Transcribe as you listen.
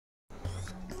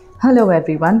Hello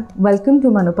everyone, welcome to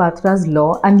Manupatra's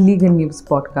Law and Legal News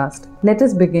podcast. Let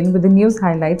us begin with the news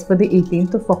highlights for the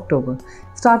 18th of October.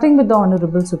 Starting with the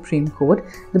Honorable Supreme Court,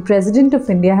 the President of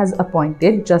India has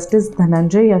appointed Justice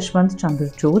Dhananjay Yashwant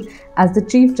Chandrachud as the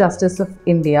Chief Justice of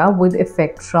India with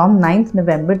effect from 9th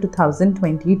November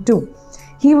 2022.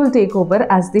 He will take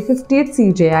over as the 50th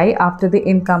CJI after the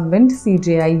incumbent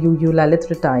CJI UU Lalit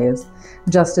retires.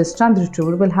 Justice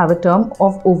Chandrachud will have a term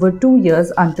of over 2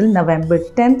 years until November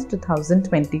 10,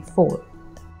 2024.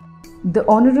 The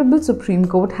Honorable Supreme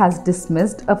Court has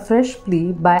dismissed a fresh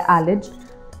plea by alleged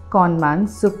conman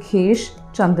Sukhesh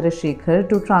Chandrasekhar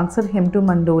to transfer him to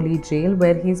Mandoli jail,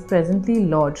 where he is presently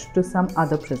lodged to some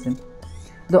other prison.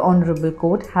 The Honorable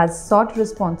Court has sought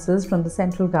responses from the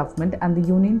central government and the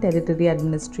Union Territory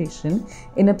Administration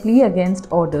in a plea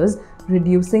against orders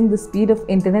reducing the speed of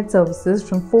internet services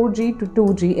from 4G to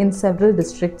 2G in several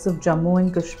districts of Jammu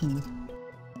and Kashmir.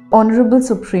 Honorable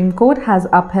Supreme Court has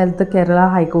upheld the Kerala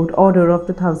High Court order of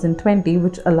 2020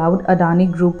 which allowed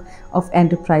Adani Group of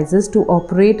Enterprises to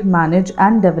operate, manage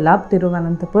and develop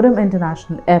Thiruvananthapuram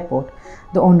International Airport.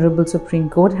 The Honorable Supreme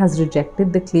Court has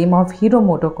rejected the claim of Hero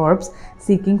Motocorps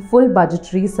seeking full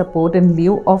budgetary support in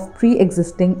lieu of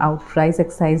pre-existing outprice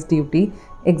excise duty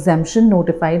exemption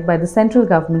notified by the central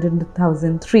government in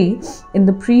 2003 in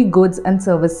the pre-goods and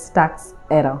service tax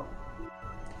era.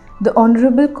 The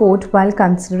Honorable Court, while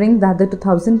considering that the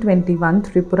 2021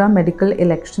 Tripura medical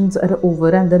elections are over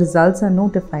and the results are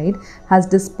notified, has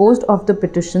disposed of the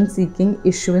petition seeking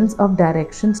issuance of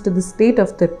directions to the state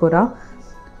of Tripura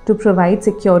to provide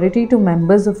security to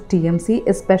members of TMC,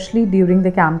 especially during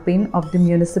the campaign of the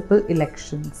municipal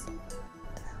elections.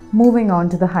 Moving on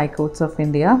to the High Courts of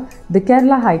India, the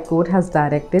Kerala High Court has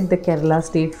directed the Kerala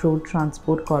State Road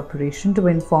Transport Corporation to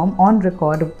inform on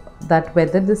record that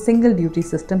whether the single duty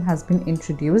system has been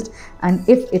introduced and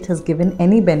if it has given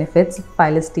any benefits,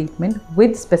 file a statement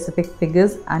with specific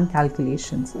figures and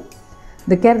calculations.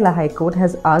 The Kerala High Court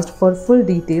has asked for full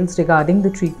details regarding the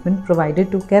treatment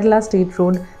provided to Kerala State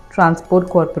Road Transport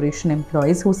Corporation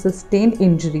employees who sustained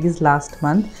injuries last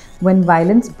month when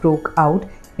violence broke out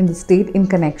in the state in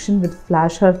connection with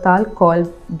flash hartal call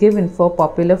given for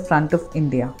Popular Front of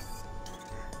India.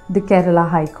 The Kerala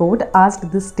High Court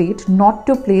asked the state not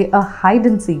to play a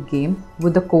hide-and-seek game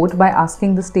with the court by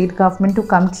asking the state government to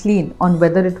come clean on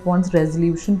whether it wants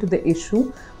resolution to the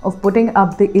issue of putting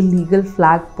up the illegal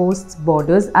flag posts,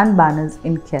 borders and banners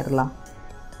in Kerala.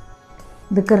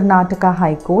 The Karnataka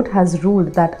High Court has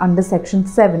ruled that under Section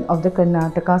 7 of the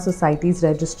Karnataka Societies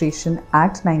Registration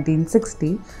Act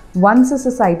 1960, once a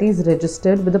society is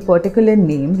registered with a particular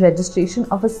name, registration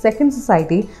of a second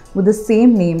society with the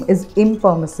same name is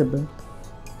impermissible.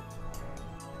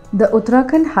 The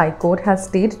Uttarakhand High Court has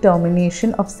stayed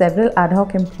termination of several ad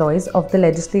hoc employees of the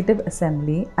Legislative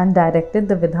Assembly and directed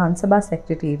the Vidhan Sabha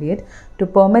Secretariat to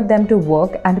permit them to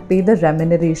work and pay the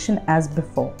remuneration as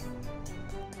before.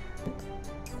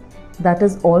 That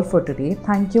is all for today.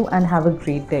 Thank you and have a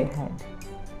great day ahead.